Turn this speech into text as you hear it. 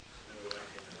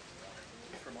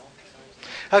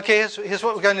Okay, here's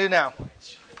what we're going to do now.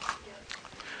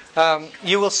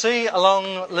 You will see a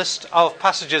long list of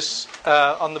passages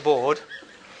on the board.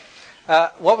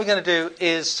 What we're going to do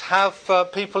is have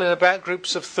people in about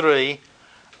groups of 3,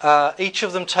 each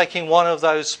of them taking one of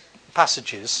those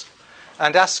passages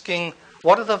and asking,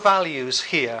 what are the values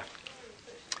here?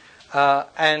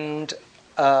 And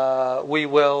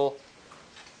we'll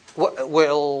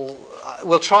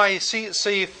try see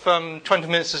if 20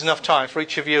 minutes is enough time for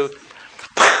each of you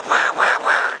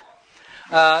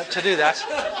to do that.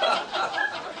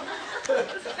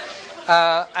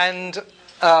 And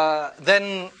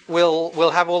then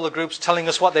we'll have all the groups telling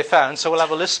us what they found. So we'll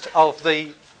have a list of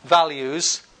the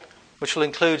values, which will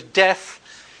include death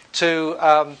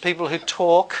to people who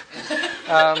talk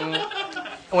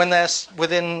when they're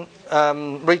within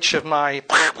reach of my...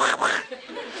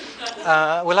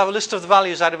 we'll have a list of the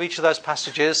values out of each of those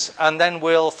passages, and then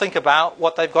we'll think about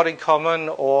what they've got in common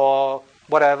or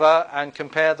whatever, and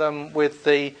compare them with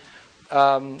the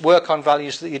work on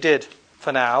values that you did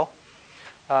for now.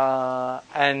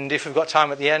 And if we've got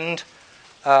time at the end,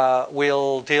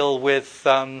 we'll deal with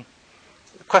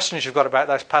questions you've got about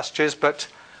those passages. But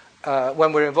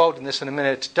when we're involved in this in a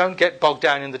minute, don't get bogged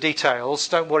down in the details.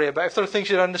 Don't worry about if there are things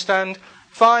you don't understand.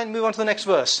 Fine, move on to the next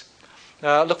verse.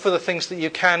 Look for the things that you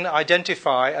can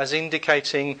identify as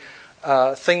indicating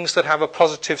things that have a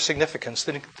positive significance,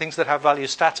 things that have value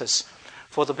status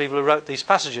for the people who wrote these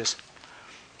passages.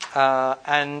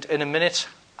 And in a minute,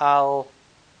 I'll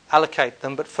allocate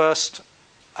them. But first,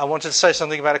 I wanted to say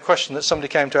something about a question that somebody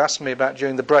came to ask me about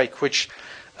during the break, which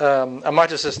I might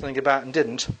have said something about and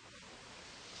didn't.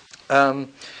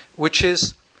 Which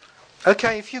is,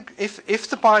 okay, if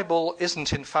the Bible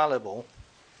isn't infallible,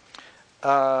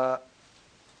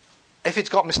 if it's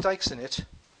got mistakes in it,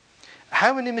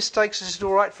 how many mistakes is it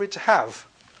all right for it to have?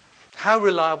 How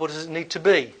reliable does it need to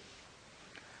be?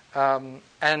 And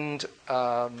the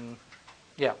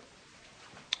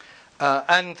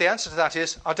answer to that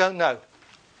is, I don't know.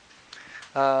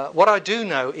 What I do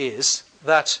know is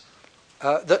that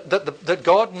that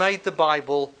God made the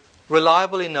Bible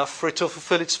reliable enough for it to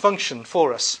fulfill its function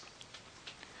for us.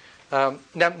 Now,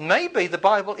 maybe the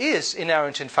Bible is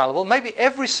inerrant infallible. Maybe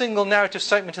every single narrative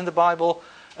statement in the Bible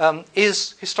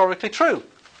is historically true.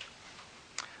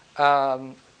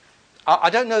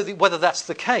 I don't know whether that's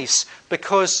the case,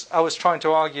 because I was trying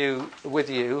to argue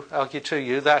to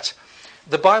you that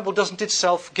the Bible doesn't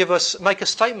itself make a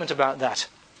statement about that.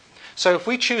 So if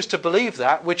we choose to believe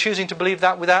that, we're choosing to believe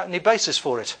that without any basis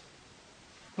for it.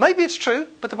 Maybe it's true,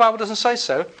 but the Bible doesn't say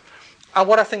so. And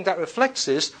what I think that reflects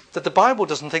is that the Bible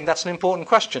doesn't think that's an important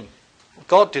question.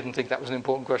 God didn't think that was an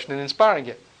important question in inspiring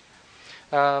it.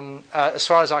 As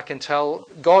far as I can tell,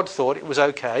 God thought it was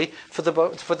okay for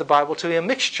the Bible to be a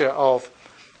mixture of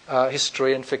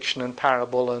history and fiction and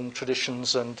parable and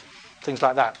traditions and things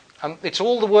like that. It's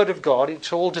all the Word of God.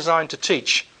 It's all designed to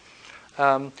teach.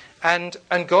 And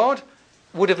God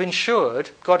did ensure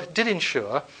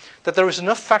that there is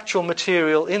enough factual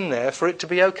material in there for it to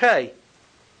be okay.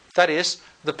 That is,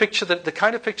 the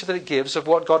kind of picture that it gives of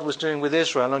what God was doing with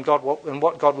Israel and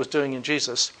what God was doing in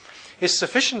Jesus is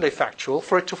sufficiently factual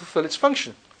for it to fulfill its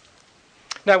function.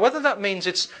 Now, whether that means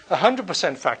it's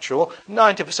 100% factual,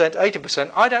 90%,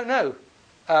 80%, I don't know.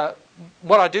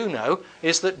 What I do know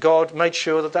is that God made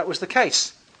sure that was the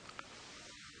case.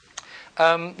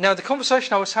 Now, the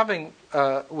conversation I was having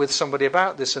with somebody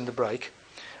about this in the break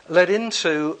led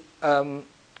into a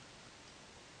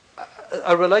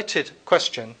related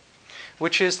question,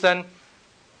 which is then,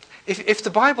 if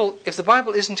the Bible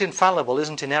isn't infallible,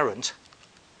 isn't inerrant,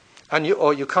 and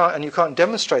you can't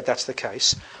demonstrate that's the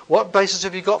case, what basis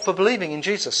have you got for believing in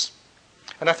Jesus?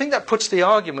 And I think that puts the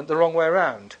argument the wrong way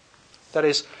around. That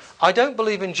is, I don't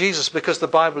believe in Jesus because the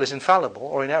Bible is infallible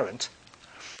or inerrant.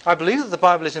 I believe that the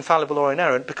Bible is infallible or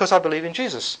inerrant because I believe in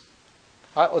Jesus.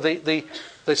 The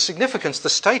significance, the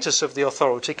status of the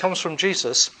authority comes from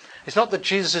Jesus. It's not that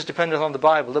Jesus is dependent on the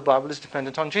Bible is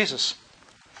dependent on Jesus.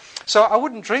 So I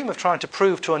wouldn't dream of trying to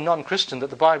prove to a non-Christian that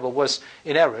the Bible was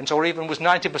inerrant or even was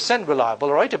 90% reliable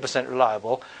or 80%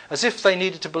 reliable, as if they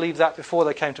needed to believe that before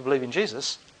they came to believe in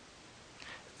Jesus.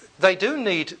 They do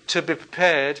need to be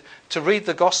prepared to read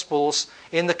the Gospels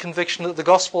in the conviction that the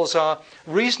Gospels are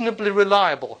reasonably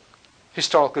reliable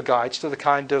historical guides to the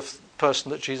kind of person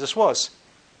that Jesus was.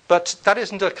 But that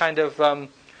isn't a kind of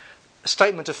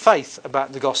statement of faith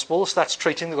about the Gospels. That's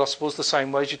treating the Gospels the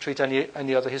same way as you treat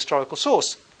any other historical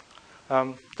source.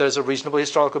 There's a reasonable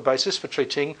historical basis for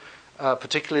treating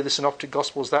particularly the Synoptic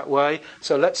Gospels that way.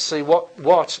 So let's see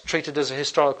what treated as a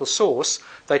historical source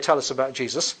they tell us about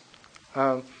Jesus.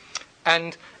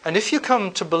 And if you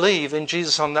come to believe in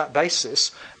Jesus on that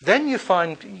basis, then you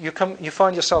find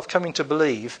yourself coming to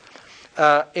believe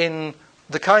in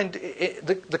the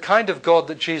kind of God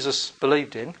that Jesus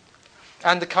believed in,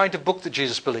 and the kind of book that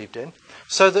Jesus believed in,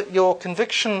 so that your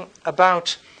conviction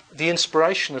about the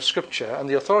inspiration of Scripture and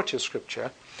the authority of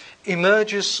Scripture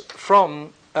emerges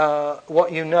from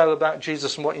what you know about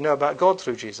Jesus and what you know about God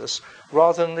through Jesus,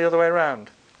 rather than the other way around.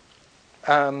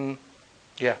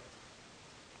 Yeah.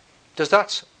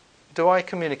 Do I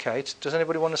communicate? Does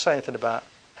anybody want to say anything about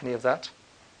any of that?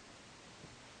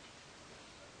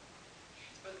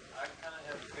 But I kind of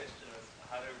have a question of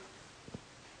how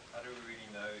do we really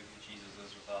know who Jesus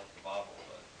is without the Bible?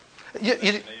 You're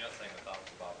not saying without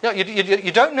the Bible. No,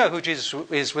 you don't know who Jesus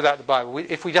is without the Bible.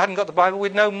 If we hadn't got the Bible,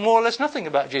 we'd know more or less nothing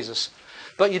about Jesus.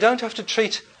 But you don't have to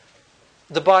treat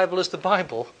the Bible as the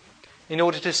Bible in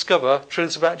order to discover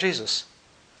truths about Jesus.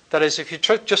 That is, if you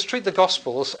just treat the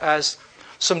Gospels as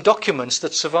some documents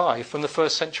that survive from the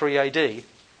 1st century AD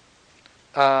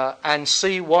and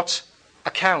see what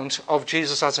account of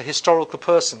Jesus as a historical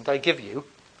person they give you,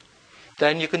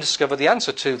 then you can discover the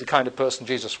answer to the kind of person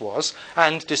Jesus was,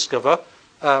 and discover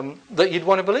that you'd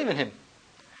want to believe in him.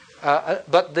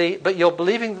 But your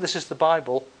believing that this is the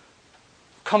Bible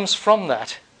comes from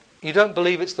that. You don't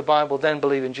believe it's the Bible, then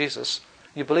believe in Jesus.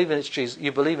 You believe in Jesus.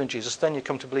 You believe in Jesus, then you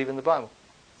come to believe in the Bible.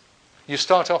 You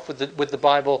start off with the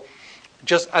Bible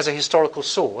just as a historical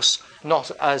source,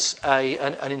 not as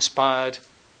an inspired,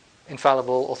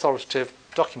 infallible, authoritative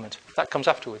document. That comes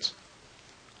afterwards.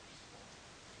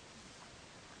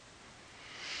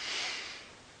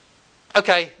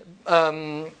 Okay,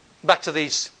 back to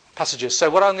these passages. So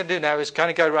what I'm going to do now is kind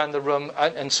of go around the room,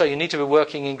 and so you need to be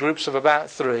working in groups of about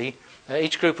 3.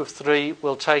 Each group of 3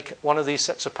 will take one of these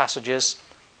sets of passages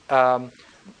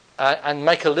and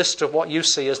make a list of what you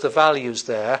see as the values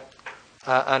there,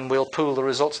 and we'll pool the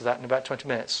results of that in about 20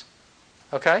 minutes.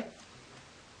 Okay?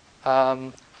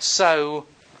 So,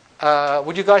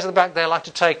 would you guys at the back there like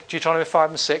to take Deuteronomy 5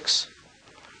 and 6?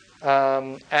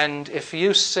 And if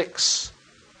you 6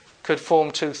 could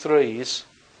form 2 threes,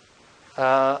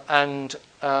 and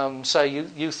say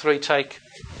you 3 take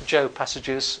Job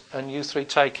passages, and you 3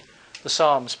 take the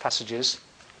Psalms passages.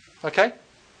 Okay?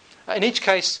 In each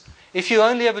case, if you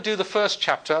only ever do the first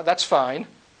chapter, that's fine.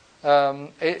 But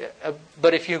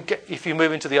if you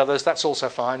move into the others, that's also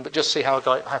fine. But just see how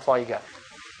far you get.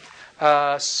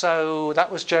 So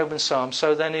that was Job and Psalm.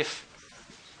 So then, if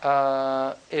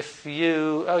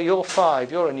you're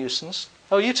 5, you're a nuisance.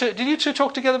 Oh, you two, did you two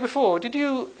talk together before?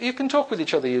 You can talk with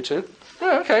each other, you two.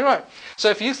 Oh, okay, right. So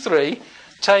if you 3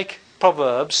 take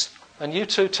Proverbs, and you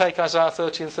 2 take Isaiah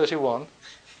 30 and 31,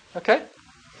 okay?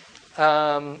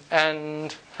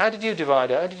 And how did you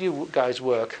divide it? How did you guys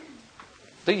work?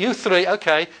 You 3,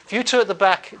 okay. If you 2 at the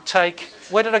back take...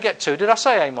 Where did I get to? Did I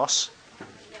say Amos?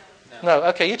 No.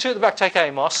 Okay, you 2 at the back take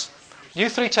Amos. You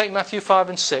 3 take Matthew 5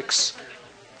 and 6.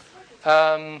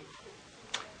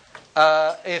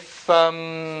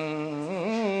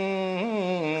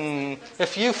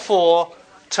 If you 4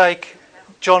 take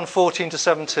John 14 to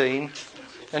 17,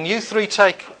 and you 3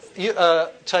 take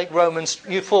Romans.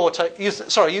 You 3.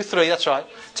 That's right.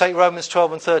 Take Romans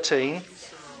 12 and 13,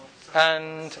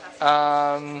 and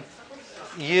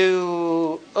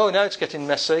you. Oh, now it's getting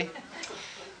messy.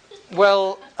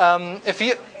 Well, if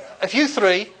you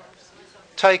 3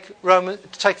 take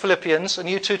Philippians, and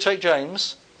you 2 take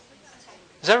James.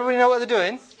 Does everybody know what they're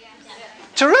doing? Yes.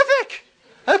 Terrific!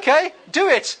 Okay, do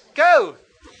it. Go.